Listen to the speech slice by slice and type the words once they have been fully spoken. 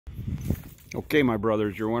Okay, my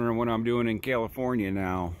brothers, you're wondering what I'm doing in California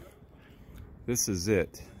now. This is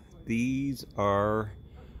it. These are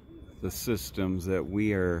the systems that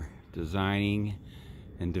we are designing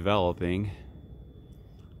and developing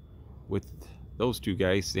with those two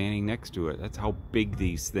guys standing next to it. That's how big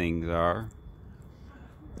these things are.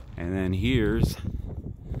 And then here's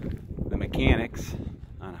the mechanics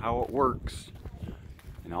on how it works.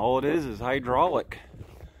 And all it is hydraulic.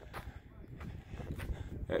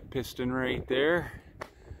 That piston right there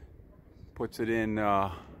puts it in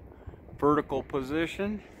vertical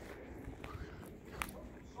position,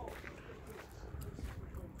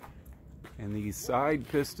 and these side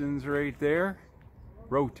pistons right there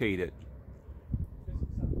rotate it,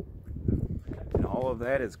 and all of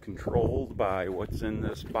that is controlled by what's in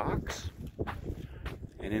this box.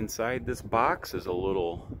 And inside this box is a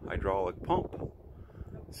little hydraulic pump,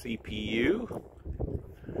 CPU,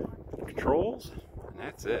 controls.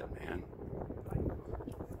 That's it, man.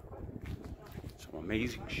 Some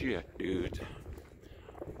amazing shit, dude.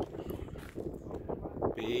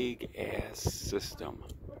 Big ass system.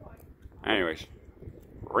 Anyways,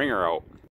 ring her out.